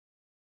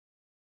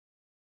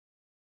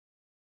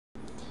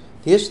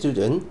Dear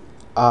student,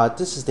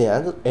 this is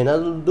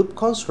another loop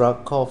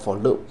construct called for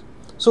loop.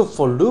 So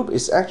for loop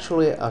is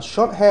actually a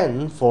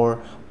shorthand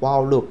for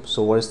while loop.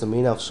 So what is the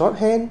meaning of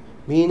shorthand?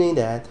 Meaning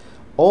that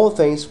all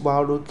things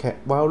while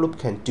loop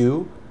can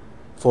do,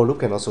 for loop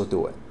can also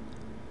do it.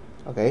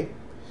 Okay,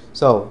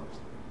 so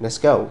let's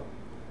go.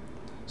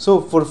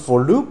 So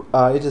for loop,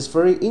 it is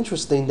very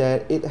interesting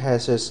that it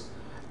has its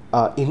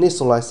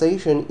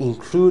initialization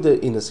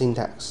included in the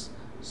syntax.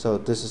 So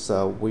this is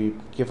we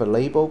give a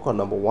label called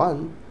number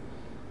 1.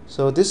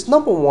 So this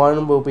number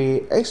 1 will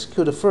be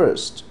executed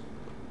first,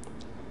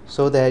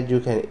 so that you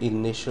can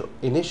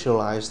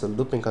initialize the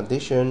looping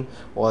condition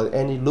or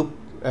any loop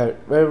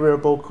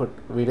variable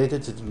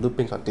related to the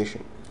looping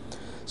condition.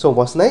 So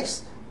what's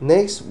next?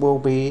 Next will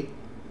be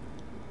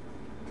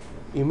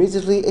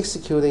immediately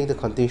executing the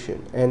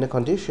condition, and the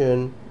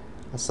condition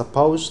is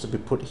supposed to be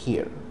put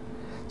here.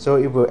 So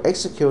it will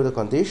execute the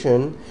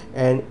condition,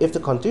 and if the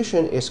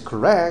condition is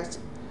correct,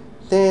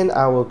 then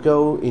I will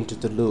go into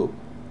the loop.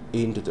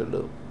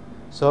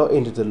 So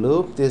into the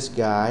loop, this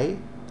guy,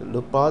 the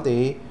loop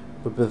body,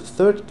 will be the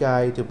third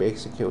guy to be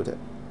executed.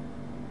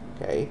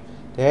 Okay.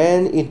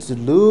 Then into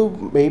the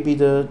loop, maybe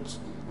the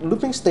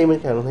looping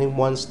statement can contain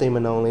one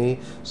statement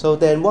only. So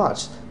then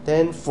what?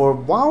 Then for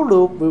while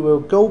loop, we will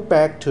go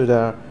back to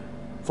the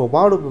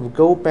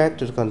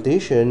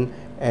condition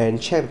and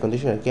check the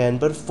condition again.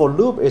 But for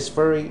loop is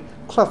very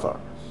clever.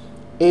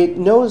 It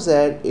knows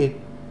that there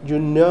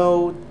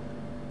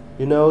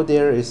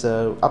is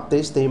a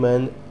update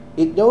statement.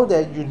 It knows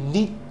that you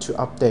need to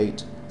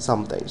update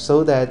something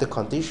so that the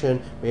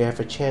condition may have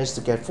a chance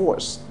to get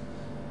forced.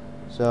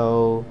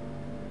 So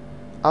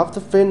after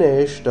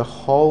finish the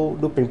whole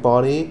looping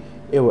body,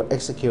 it will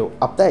execute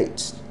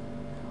updates.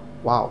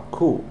 Wow,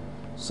 cool.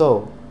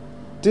 So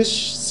this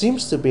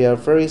seems to be a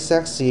very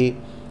sexy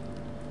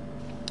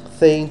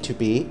thing to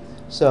be.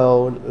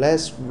 So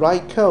let's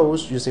write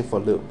codes using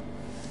for loop.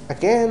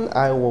 Again,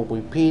 I will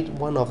repeat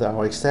one of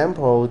our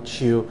example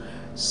to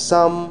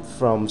sum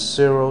from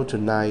 0 to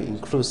 9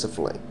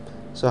 inclusively.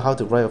 So how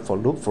to write a for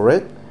loop for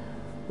it?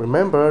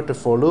 Remember, the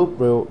for loop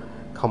will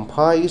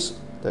comprise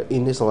the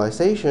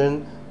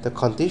initialization, the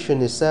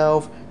condition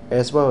itself,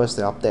 as well as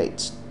the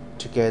updates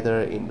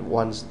together in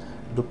one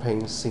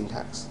looping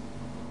syntax.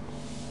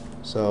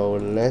 So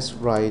let's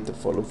write the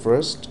for loop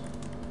first.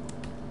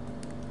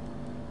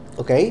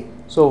 Okay,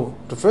 so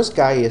the first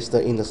guy is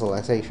the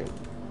initialization.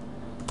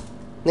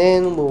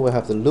 Then we will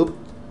have the loop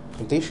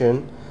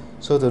condition.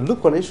 So the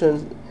loop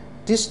condition,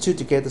 these two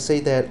together say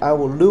that I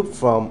will loop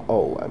from,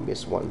 oh, I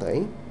missed one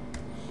thing.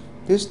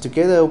 This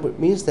together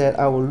means that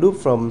I will loop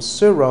from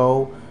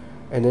 0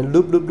 and then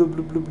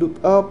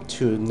loop up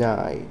to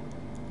 9.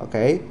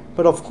 Okay,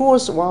 but of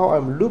course, while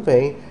I'm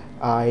looping,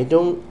 I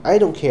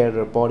don't care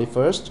the body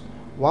first.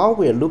 While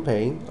we are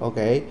looping,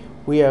 okay,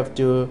 we have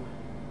to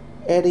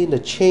add in the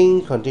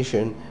change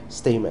condition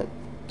statement.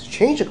 To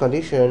change the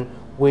condition,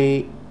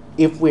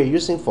 if we're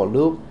using for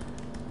loop,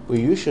 we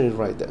usually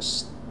write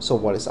this. So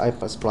what is I++?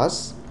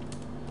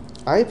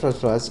 I++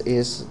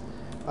 is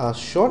a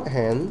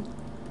shorthand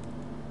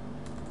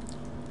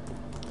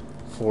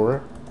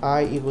for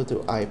I equal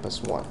to I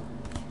plus 1.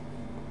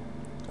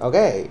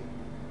 Okay,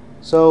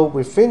 so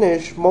we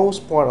finished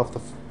most part of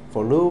the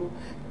for loop.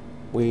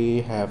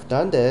 We have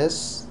done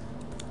this.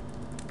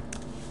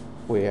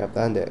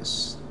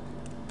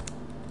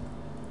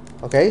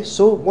 Okay,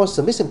 so what's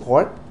the missing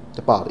part?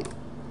 The body.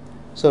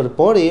 So the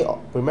body,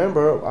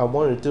 remember, I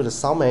want to do the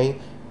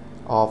summing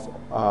of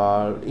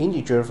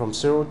integer from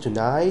 0 to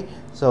 9.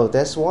 So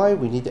that's why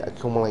we need the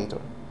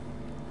accumulator.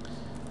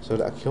 So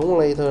the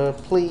accumulator,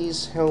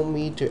 please help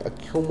me to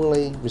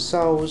accumulate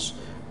results.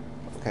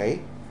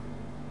 Okay.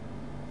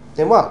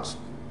 Then what?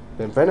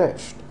 Then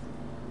finished.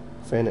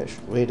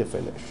 Really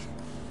finished.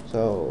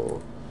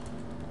 So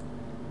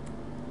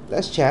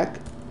let's check.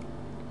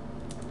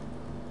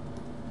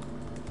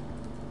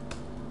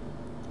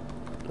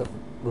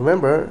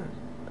 Remember,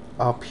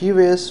 our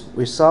previous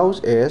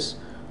result is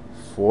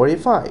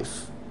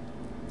 45.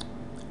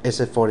 Is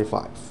it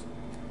 45?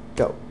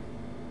 Go.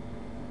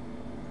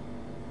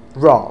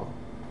 Wrong.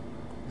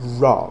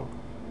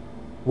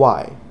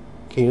 Why?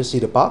 Can you see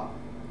the bug?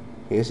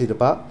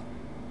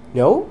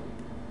 No?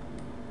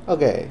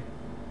 Okay.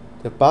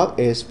 The bug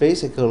is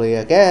basically,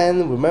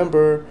 again,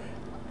 remember,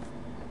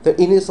 the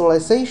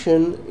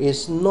initialization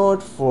is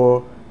not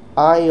for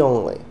I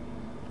only.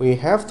 We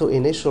have to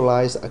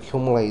initialize the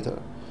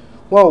accumulator.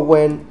 Well,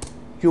 when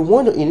you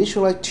want to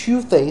initialize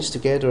two things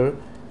together,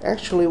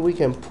 actually we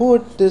can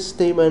put this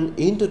statement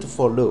into the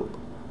for loop.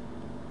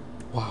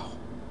 Wow,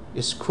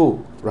 it's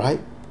cool,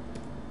 right?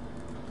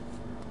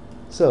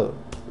 So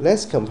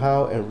let's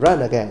compile and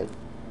run again.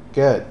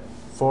 Good,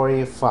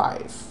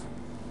 45.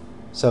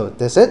 So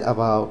that's it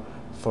about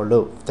for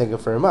loop. Thank you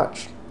very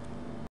much.